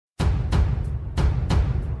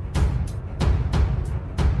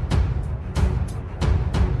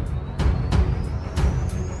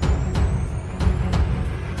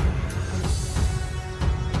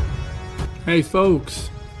Hey folks,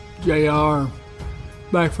 JR,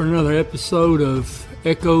 back for another episode of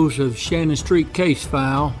Echoes of Shannon Street Case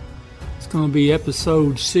File. It's going to be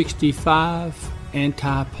episode 65,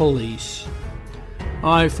 Anti-Police.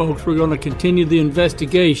 Alright folks, we're going to continue the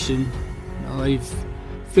investigation. Now, they've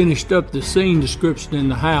finished up the scene description in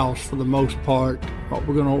the house for the most part. What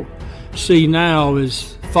we're going to see now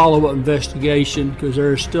is follow-up investigation because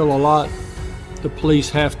there's still a lot the police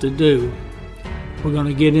have to do. We're going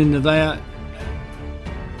to get into that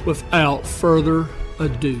without further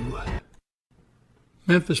ado.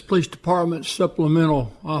 Memphis Police Department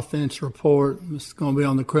Supplemental Offense Report. This is going to be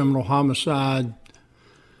on the criminal homicide.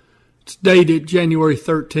 It's dated January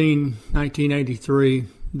 13, 1983.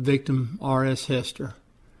 Victim R.S. Hester.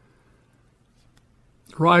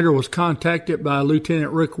 The writer was contacted by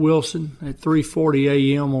Lieutenant Rick Wilson at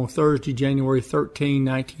 3:40 a.m. on Thursday, January 13,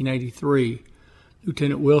 1983.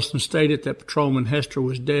 Lieutenant Wilson stated that Patrolman Hester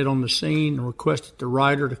was dead on the scene and requested the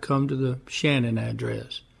writer to come to the Shannon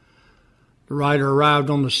address. The writer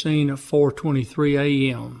arrived on the scene at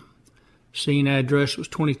 4:23 a.m. Scene address was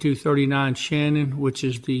 2239 Shannon, which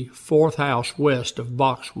is the fourth house west of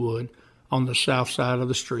Boxwood on the south side of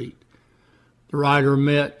the street. The writer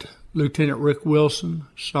met Lieutenant Rick Wilson,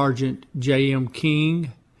 Sergeant J.M.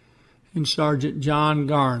 King, and Sergeant John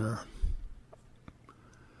Garner.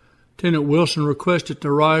 Lieutenant Wilson requested the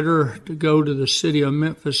writer to go to the City of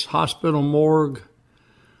Memphis Hospital morgue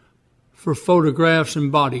for photographs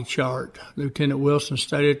and body chart. Lieutenant Wilson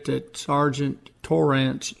stated that Sergeant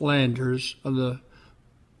Torrance Landers of the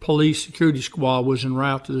Police Security Squad was en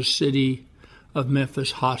route to the City of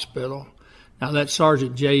Memphis Hospital. Now that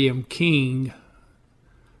Sergeant J.M. King,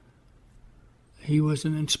 he was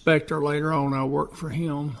an inspector later on. I worked for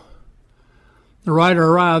him. The writer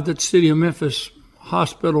arrived at the City of Memphis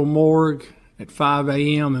Hospital morgue at 5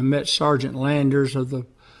 a.m. and met Sergeant Landers of the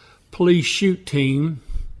police shoot team.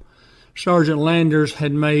 Sergeant Landers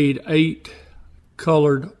had made 8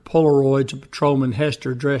 colored Polaroids of Patrolman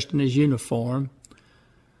Hester dressed in his uniform.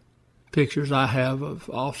 Pictures I have of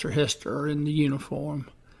Officer Hester are in the uniform.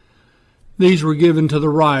 These were given to the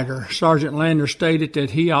writer. Sergeant Landers stated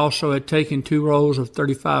that he also had taken 2 rolls of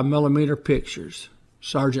 35mm pictures.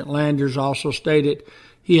 Sergeant Landers also stated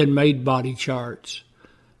he had made body charts.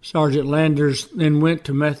 Sergeant Landers then went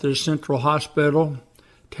to Methodist Central Hospital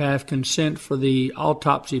to have consent for the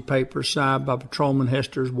autopsy paper signed by Patrolman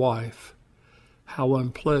Hester's wife. How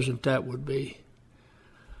unpleasant that would be.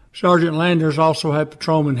 Sergeant Landers also had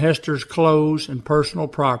Patrolman Hester's clothes and personal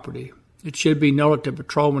property. It should be noted that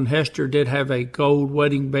Patrolman Hester did have a gold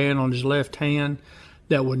wedding band on his left hand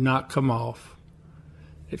that would not come off.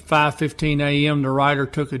 At 5:15 a.m., the writer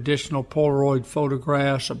took additional Polaroid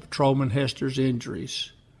photographs of Patrolman Hester's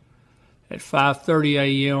injuries. At 5:30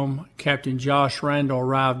 a.m., Captain Josh Randall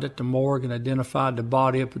arrived at the morgue and identified the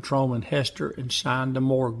body of Patrolman Hester and signed the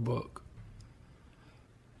morgue book.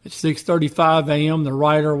 At 6:35 a.m., the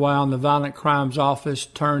writer, while in the Violent Crimes Office,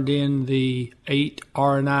 turned in the 8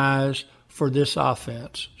 R&Is for this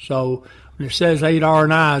offense. So when it says 8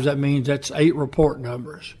 R&Is, that means that's 8 report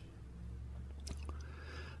numbers.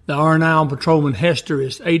 The R&I on Patrolman Hester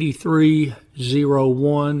is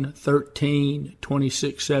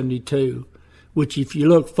 8301132672, which if you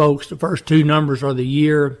look, folks, the first 2 numbers are the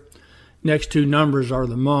year, next 2 numbers are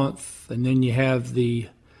the month, and then you have the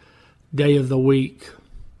day of the week.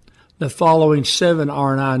 The following 7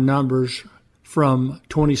 R&I numbers from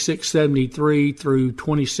 2673 through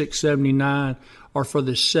 2679 are for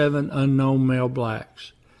the 7 unknown male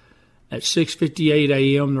blacks. At 6:58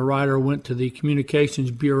 a.m., the writer went to the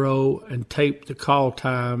Communications Bureau and taped the call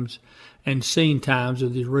times and scene times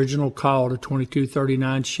of the original call to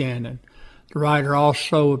 2239 Shannon. The writer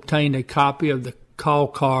also obtained a copy of the call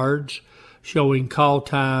cards showing call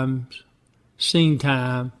times, scene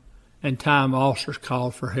time, and time officers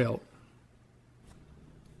called for help.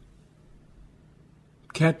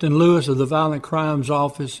 Captain Lewis of the Violent Crimes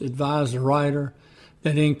Office advised the writer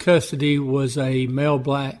that in custody was a male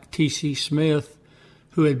black, T.C. Smith,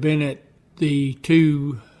 who had been at the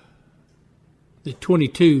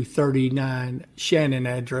 2239 Shannon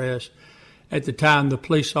address at the time the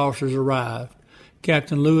police officers arrived.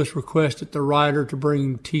 Captain Lewis requested the writer to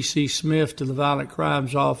bring T.C. Smith to the Violent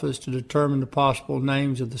Crimes Office to determine the possible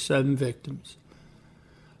names of the 7 victims.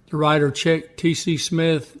 The writer checked T.C.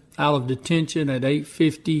 Smith out of detention at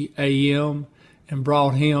 8:50 a.m., and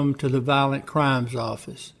brought him to the Violent Crimes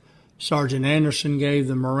Office. Sergeant Anderson gave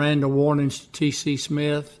the Miranda warnings to T.C.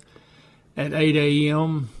 Smith at 8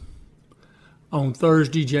 a.m. on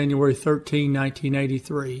Thursday, January 13,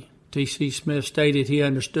 1983. T.C. Smith stated he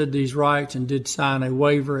understood these rights and did sign a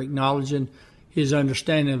waiver acknowledging his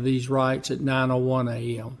understanding of these rights at 9:01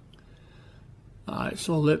 a.m. All right,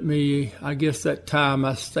 so I guess that time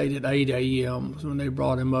I stated 8 a.m. when they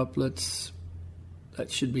brought him up. That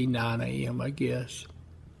should be 9 a.m., I guess.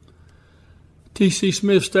 T.C.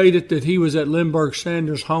 Smith stated that he was at Lindbergh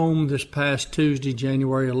Sanders' home this past Tuesday,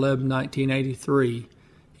 January 11, 1983.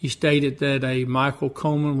 He stated that a Michael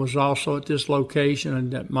Coleman was also at this location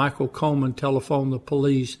and that Michael Coleman telephoned the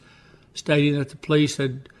police, stating that the police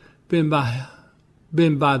had been by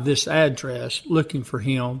this address looking for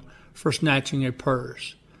him for snatching a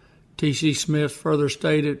purse. T.C. Smith further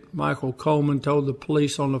stated Michael Coleman told the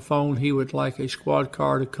police on the phone he would like a squad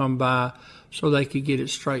car to come by so they could get it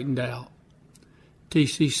straightened out.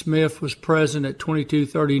 T.C. Smith was present at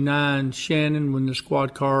 2239 Shannon when the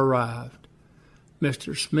squad car arrived.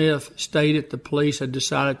 Mr. Smith stated the police had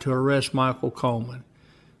decided to arrest Michael Coleman.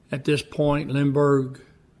 At this point, Lindbergh,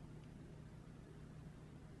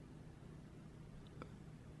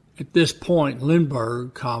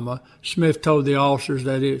 Smith told the officers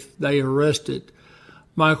that if they arrested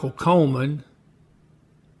Michael Coleman,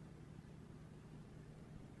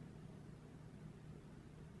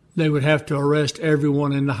 they would have to arrest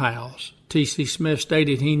everyone in the house. T.C. Smith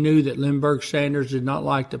stated he knew that Lindbergh Sanders did not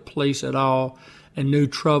like the police at all and knew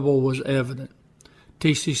trouble was evident.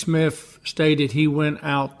 T.C. Smith stated he went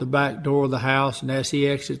out the back door of the house, and as he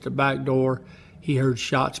exited the back door, he heard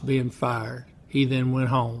shots being fired. He then went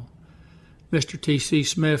home. Mr. T.C.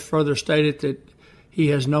 Smith further stated that he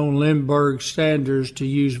has known Lindbergh Sanders to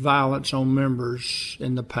use violence on members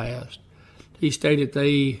in the past. He stated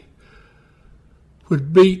he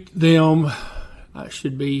would beat them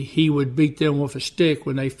with a stick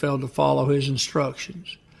when they failed to follow his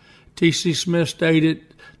instructions. T.C. Smith stated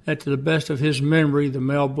that to the best of his memory, the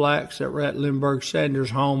male blacks that were at Lindbergh Sanders'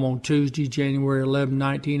 home on Tuesday, January 11,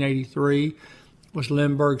 1983, was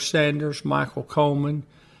Lindbergh Sanders, Michael Coleman,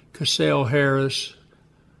 Cassell Harris,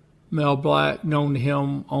 male black known to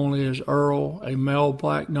him only as Earl, a male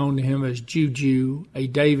black known to him as Juju, a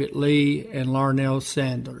David Lee, and Larnell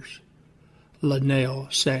Sanders,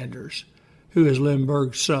 who is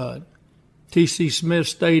Lindbergh's son. T.C. Smith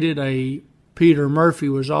stated a Peter Murphy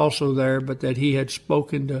was also there, but that he had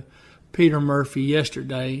spoken to Peter Murphy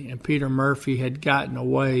yesterday, and Peter Murphy had gotten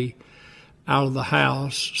away out of the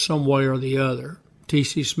house some way or the other.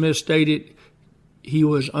 T.C. Smith stated he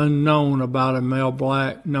was unknown about a male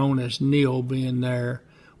black known as Neil being there,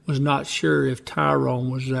 was not sure if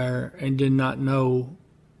Tyrone was there, and did not know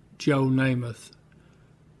Joe Namath.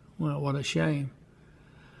 Well, what a shame.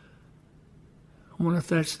 I wonder if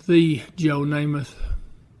that's the Joe Namath.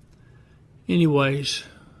 Anyways,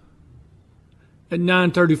 at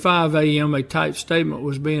 9:35 a.m., a typed statement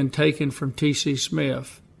was being taken from T.C.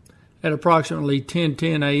 Smith. At approximately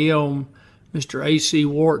 10:10 a.m., Mr. A.C.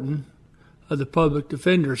 Wharton of the Public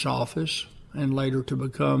Defender's Office, and later to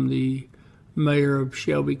become the mayor of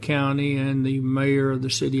Shelby County and the mayor of the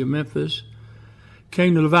city of Memphis,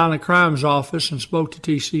 came to the Violent Crimes Office and spoke to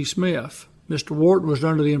T.C. Smith. Mr. Wharton was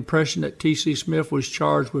under the impression that T.C. Smith was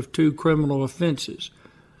charged with 2 criminal offenses.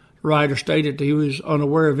 The writer stated that he was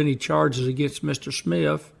unaware of any charges against Mr.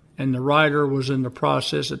 Smith, and the writer was in the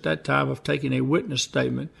process at that time of taking a witness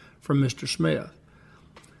statement from Mr. Smith.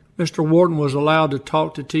 Mr. Wharton was allowed to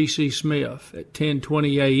talk to T.C. Smith. At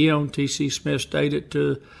 10:20 a.m., T.C. Smith stated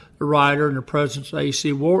to the writer in the presence of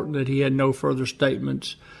A.C. Wharton that he had no further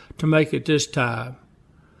statements to make at this time.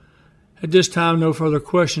 At this time, no further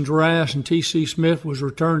questions were asked, and T.C. Smith was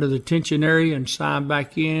returned to the detention area and signed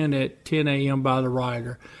back in at 10 a.m. by the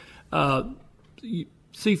writer.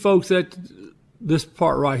 See, folks, that this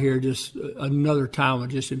part right here, just another time, it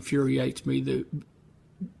just infuriates me.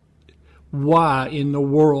 Why in the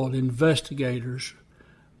world investigators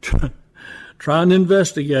trying to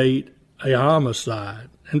investigate a homicide,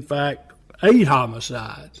 in fact, 8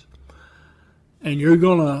 homicides, and you're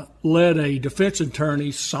going to let a defense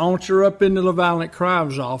attorney saunter up into the Violent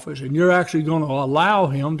Crimes Office, and you're actually going to allow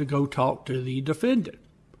him to go talk to the defendant.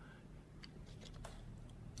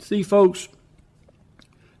 See, folks,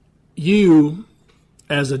 you,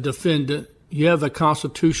 as a defendant, you have a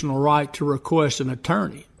constitutional right to request an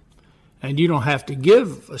attorney. And you don't have to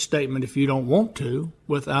give a statement if you don't want to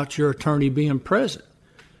without your attorney being present.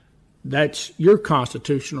 That's your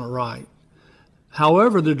constitutional right.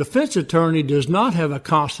 However, the defense attorney does not have a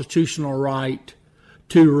constitutional right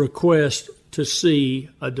to request to see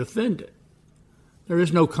a defendant. There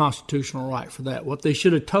is no constitutional right for that. What they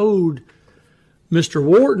should have told Mr.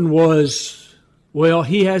 Wharton was, well,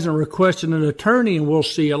 he hasn't requested an attorney and we'll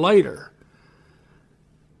see you later.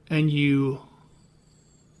 And you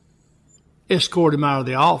escort him out of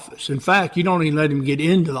the office. In fact, you don't even let him get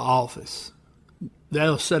into the office.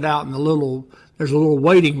 they'll sit out in there's a little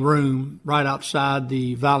waiting room right outside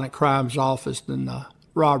the violent crimes office and the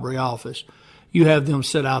robbery office. You have them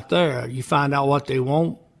sit out there. You find out what they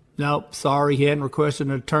want. Nope, sorry, he hadn't requested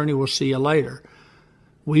an attorney. We'll see you later.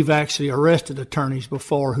 We've actually arrested attorneys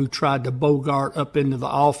before who tried to bogart up into the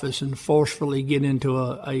office and forcefully get into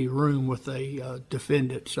a room with a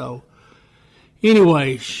defendant. So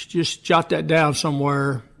anyway, just jot that down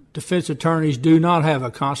somewhere. Defense attorneys do not have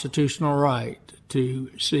a constitutional right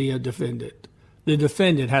to see a defendant. The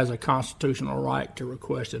defendant has a constitutional right to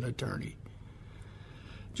request an attorney.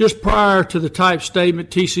 Just prior to the type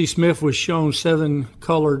statement, T.C. Smith was shown 7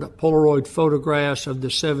 colored Polaroid photographs of the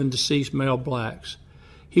 7 deceased male blacks.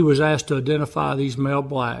 He was asked to identify these male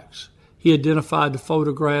blacks. He identified the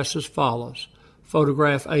photographs as follows.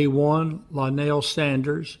 Photograph A1, Larnell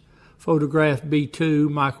Sanders. Photograph B2,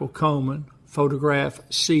 Michael Coleman. Photograph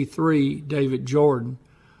C3, David Jordan.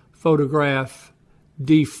 Photograph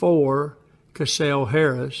D4, Cassell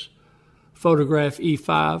Harris. Photograph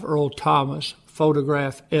E5, Earl Thomas.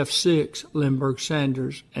 Photograph F6, Lindbergh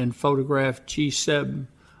Sanders. And photograph G7,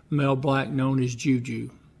 male black known as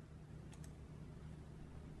Juju.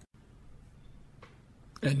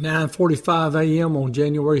 At 9:45 a.m. on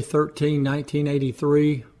January 13,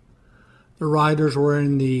 1983, the writers were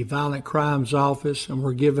in the Violent Crimes Office and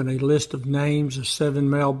were given a list of names of 7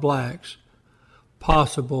 male blacks,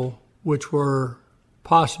 which were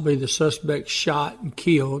possibly the suspects shot and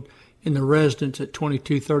killed in the residence at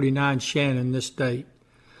 2239 Shannon this date.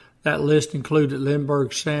 That list included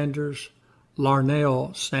Lindbergh Sanders,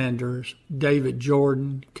 Larnell Sanders, David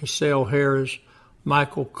Jordan, Cassell Harris,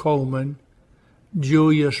 Michael Coleman,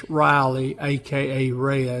 Julius Riley, a.k.a.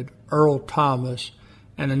 Red, Earl Thomas,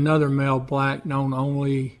 and another male black known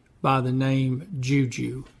only by the name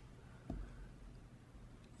Juju.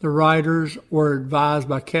 The writers were advised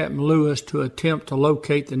by Captain Lewis to attempt to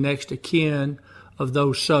locate the next of kin of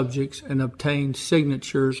those subjects and obtain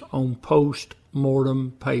signatures on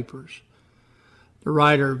post-mortem papers. The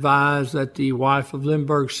writer advised that the wife of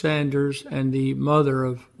Lindbergh Sanders and the mother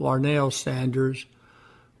of Larnell Sanders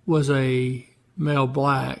was a male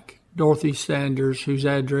black, Dorothy Sanders, whose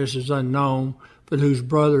address is unknown, but whose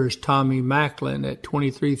brother is Tommy Macklin at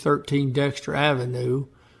 2313 Dexter Avenue,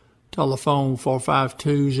 telephone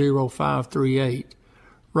 452-0538.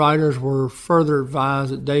 Writers were further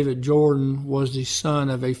advised that David Jordan was the son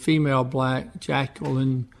of a female black,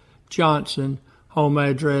 Jacqueline Johnson, home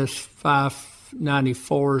address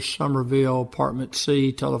 594 Somerville, Apartment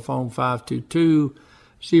C, telephone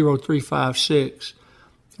 522-0356.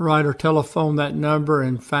 The writer telephoned that number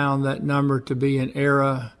and found that number to be an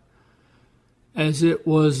error, as it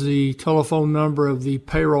was the telephone number of the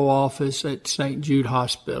payroll office at St. Jude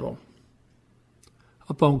Hospital.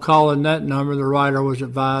 Upon calling that number, the writer was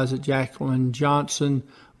advised that Jacqueline Johnson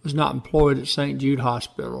was not employed at St. Jude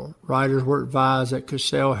Hospital. Writers were advised that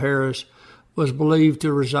Cassell Harris was believed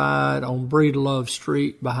to reside on Breedlove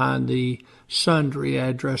Street behind the Sundry,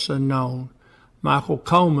 address unknown. Michael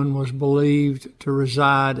Coleman was believed to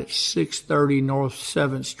reside at 630 North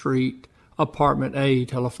 7th Street, Apartment A,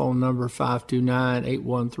 telephone number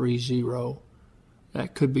 529-8130.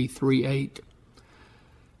 That could be 38.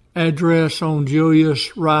 Address on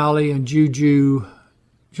Julius Riley and Juju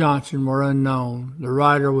Johnson were unknown. The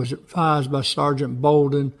writer was advised by Sergeant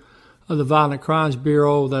Bolden of the Violent Crimes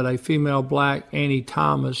Bureau that a female black, Annie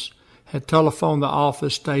Thomas, had telephoned the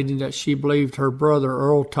office stating that she believed her brother,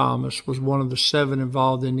 Earl Thomas, was one of the 7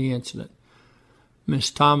 involved in the incident.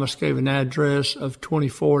 Miss Thomas gave an address of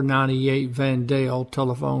 2498 Van Dale,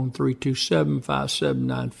 telephone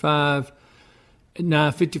 327-5795. At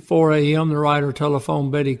 9:54 a.m., the writer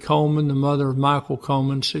telephoned Betty Coleman, the mother of Michael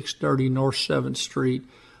Coleman, 630 North 7th Street,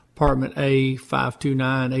 Apartment A,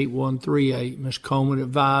 529-8138. Miss Coleman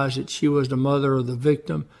advised that she was the mother of the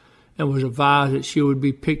victim and was advised that she would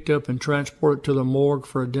be picked up and transported to the morgue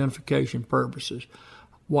for identification purposes.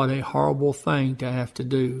 What a horrible thing to have to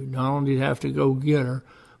do. Not only to have to go get her,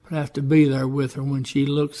 but have to be there with her when she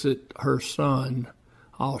looks at her son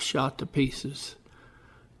all shot to pieces.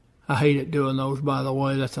 I hated doing those, by the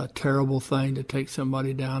way. That's a terrible thing to take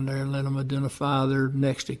somebody down there and let them identify their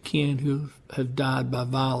next of kin who have died by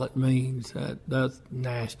violent means. That's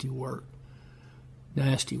nasty work.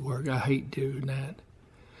 Nasty work. I hate doing that.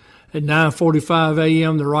 At 9:45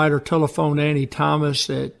 a.m., the writer telephoned Annie Thomas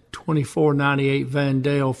at 2498 Van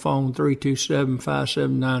Dale, phone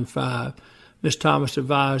 327-5795. Miss Thomas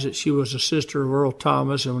advised that she was a sister of Earl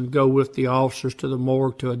Thomas and would go with the officers to the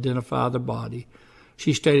morgue to identify the body.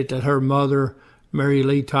 She stated that her mother, Mary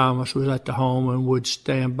Lee Thomas, was at the home and would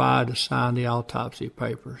stand by to sign the autopsy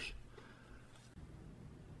papers.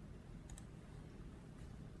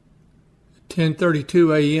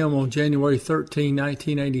 10:32 a.m. on January 13,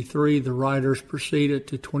 1983, the riders proceeded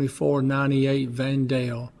to 2498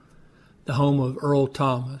 Vandale, the home of Earl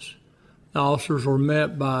Thomas. The officers were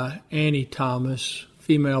met by Annie Thomas,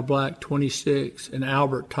 female black 26, and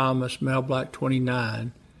Albert Thomas, male black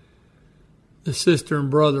 29, the sister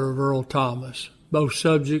and brother of Earl Thomas. Both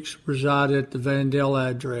subjects resided at the Vandale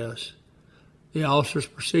address. The officers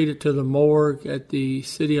proceeded to the morgue at the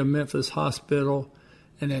City of Memphis Hospital,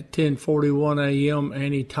 and at 10:41 a.m.,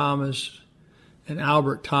 Annie Thomas and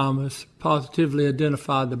Albert Thomas positively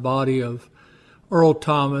identified the body of Earl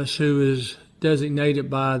Thomas, who is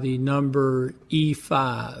designated by the number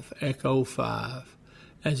E5, Echo 5,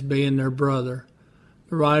 as being their brother.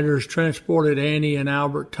 The riders transported Annie and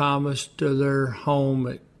Albert Thomas to their home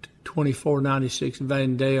at 2496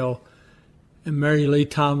 Vandale, and Mary Lee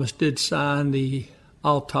Thomas did sign the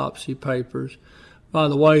autopsy papers. By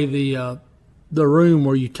the way, the room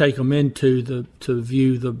where you take them into to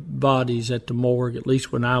view the bodies at the morgue, at least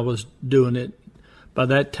when I was doing it, by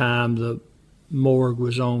that time the morgue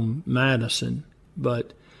was on Madison,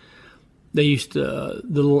 but they used to,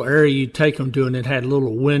 the little area you take them to, and it had a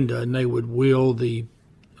little window, and they would wheel the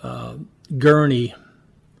gurney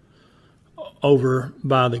over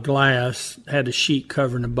by the glass, had a sheet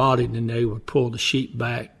covering the body, and then they would pull the sheet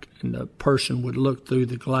back, and the person would look through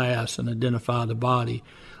the glass and identify the body.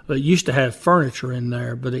 It used to have furniture in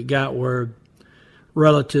there, but it got where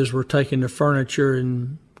relatives were taking the furniture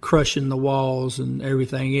and crushing the walls and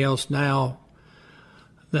everything else. Now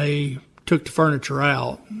they took the furniture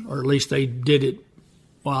out, or at least they did it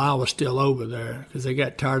while I was still over there, because they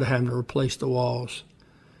got tired of having to replace the walls.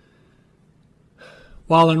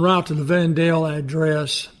 While en route to the Vandale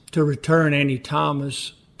address to return Annie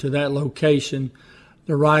Thomas to that location,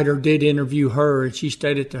 the writer did interview her, and she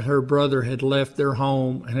stated that her brother had left their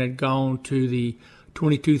home and had gone to the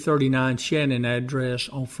 2239 Shannon address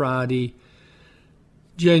on Friday,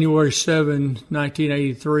 January 7,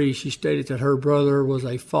 1983. She stated that her brother was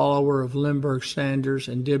a follower of Lindbergh Sanders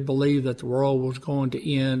and did believe that the world was going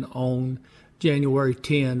to end on January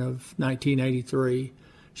 10 of 1983.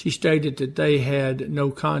 She stated that they had no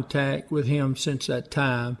contact with him since that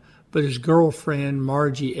time, but his girlfriend,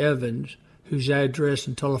 Margie Evans, whose address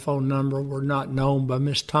and telephone number were not known by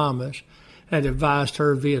Miss Thomas, had advised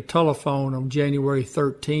her via telephone on January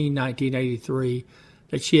 13, 1983,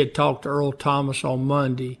 that she had talked to Earl Thomas on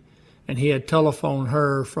Monday, and he had telephoned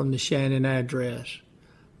her from the Shannon address.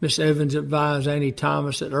 Miss Evans advised Annie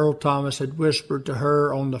Thomas that Earl Thomas had whispered to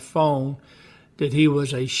her on the phone that he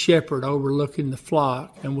was a shepherd overlooking the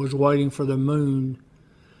flock and was waiting for the moon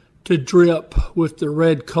to drip with the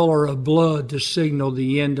red color of blood to signal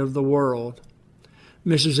the end of the world.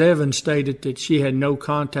 Mrs. Evans stated that she had no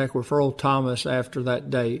contact with Earl Thomas after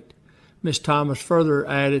that date. Miss Thomas further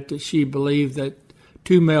added that she believed that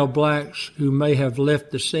two male blacks who may have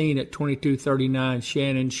left the scene at 2239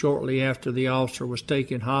 Shannon shortly after the officer was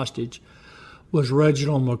taken hostage was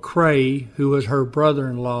Reginald McCrae, who was her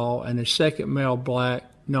brother-in-law, and a second male black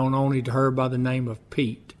known only to her by the name of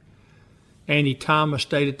Pete. Annie Thomas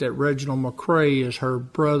stated that Reginald McCrae is her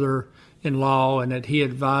brother-in-law and that he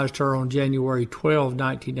advised her on January 12,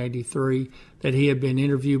 1983, that he had been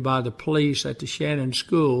interviewed by the police at the Shannon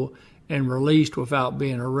School and released without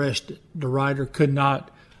being arrested. The writer could not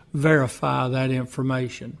verify that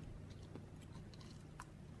information.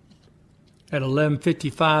 At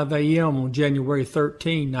 11:55 a.m. on January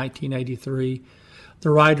 13, 1983, the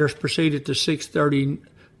riders proceeded to 630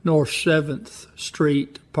 North 7th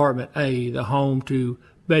Street, Apartment A, the home to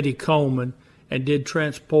Betty Coleman, and did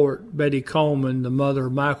transport Betty Coleman, the mother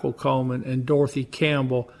of Michael Coleman, and Dorothy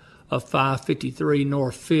Campbell of 553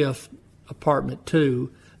 North 5th, Apartment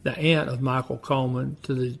 2, the aunt of Michael Coleman,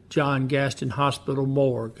 to the John Gaston Hospital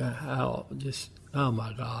morgue. Oh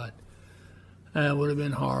my God. That would have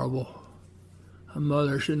been horrible. A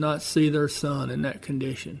mother should not see their son in that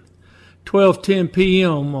condition. 12:10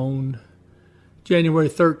 p.m. on January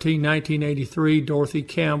 13, 1983, Dorothy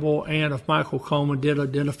Campbell, aunt of Michael Coleman, did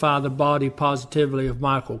identify the body positively of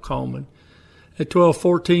Michael Coleman. At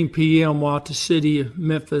 12:14 p.m., while at the City of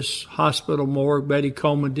Memphis Hospital morgue, Betty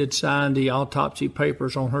Coleman did sign the autopsy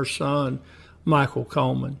papers on her son, Michael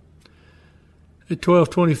Coleman. At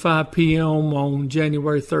 12:25 p.m. on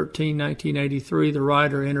January 13, 1983, the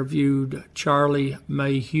writer interviewed Charlie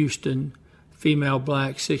Mae Houston, female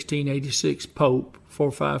black, 1686 Pope,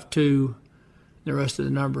 452. The rest of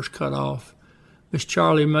the numbers cut off. Miss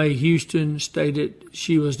Charlie Mae Houston stated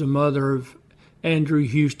she was the mother of Andrew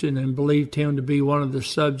Houston and believed him to be one of the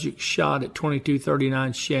subjects shot at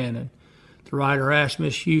 2239 Shannon. The writer asked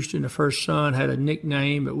Miss Houston if her son had a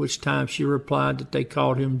nickname, at which time she replied that they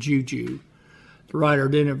called him Juju. The writer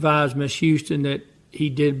then advised Miss Houston that he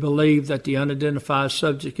did believe that the unidentified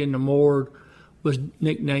subject in the morgue was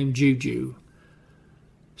nicknamed Juju.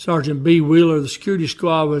 Sergeant B. Wheeler of the security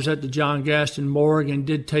squad was at the John Gaston morgue and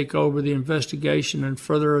did take over the investigation and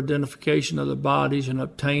further identification of the bodies and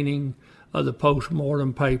obtaining of the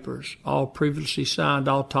post-mortem papers. All previously signed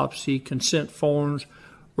autopsy consent forms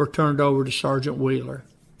were turned over to Sergeant Wheeler.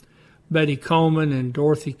 Betty Coleman and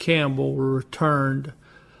Dorothy Campbell were returned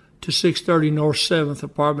to 630 North 7th,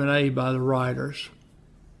 Apartment A by the writers,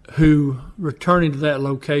 who, returning to that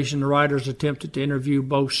location, the writers attempted to interview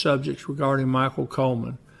both subjects regarding Michael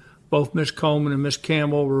Coleman. Both Miss Coleman and Miss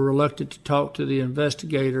Campbell were reluctant to talk to the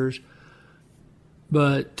investigators,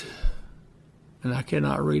 but, and I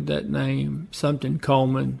cannot read that name, something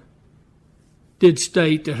Coleman, did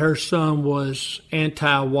state that her son was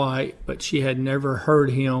anti-white, but she had never heard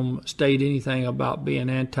him state anything about being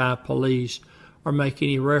anti-police or make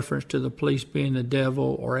any reference to the police being the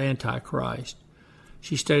devil or antichrist.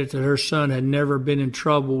 She stated that her son had never been in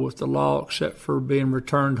trouble with the law except for being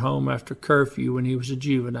returned home after curfew when he was a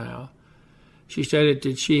juvenile. She stated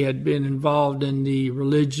that she had been involved in the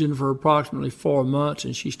religion for approximately 4 months,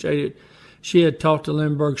 and she stated she had talked to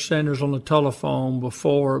Lindbergh Sanders on the telephone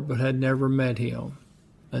before but had never met him.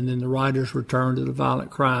 And then the writers returned to the Violent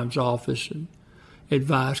Crimes Office and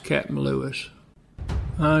advised Captain Lewis.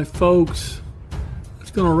 All right, folks, that's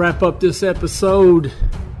going to wrap up this episode.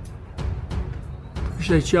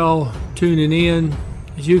 Appreciate y'all tuning in.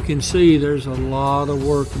 As you can see, there's a lot of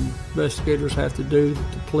work investigators have to do,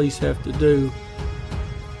 that the police have to do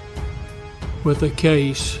with a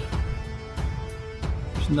case.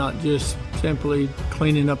 It's not just simply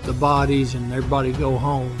cleaning up the bodies and everybody go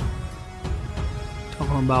home.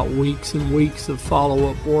 Talking about weeks and weeks of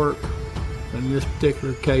follow-up work. In this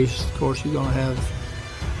particular case, of course, you're going to have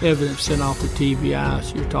evidence sent off to TBI,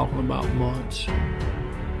 so you're talking about months.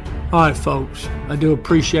 All right, folks, I do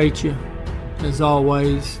appreciate you. As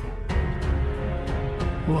always,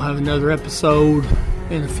 we'll have another episode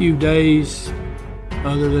in a few days.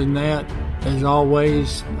 Other than that, as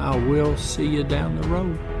always, I will see you down the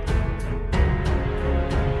road.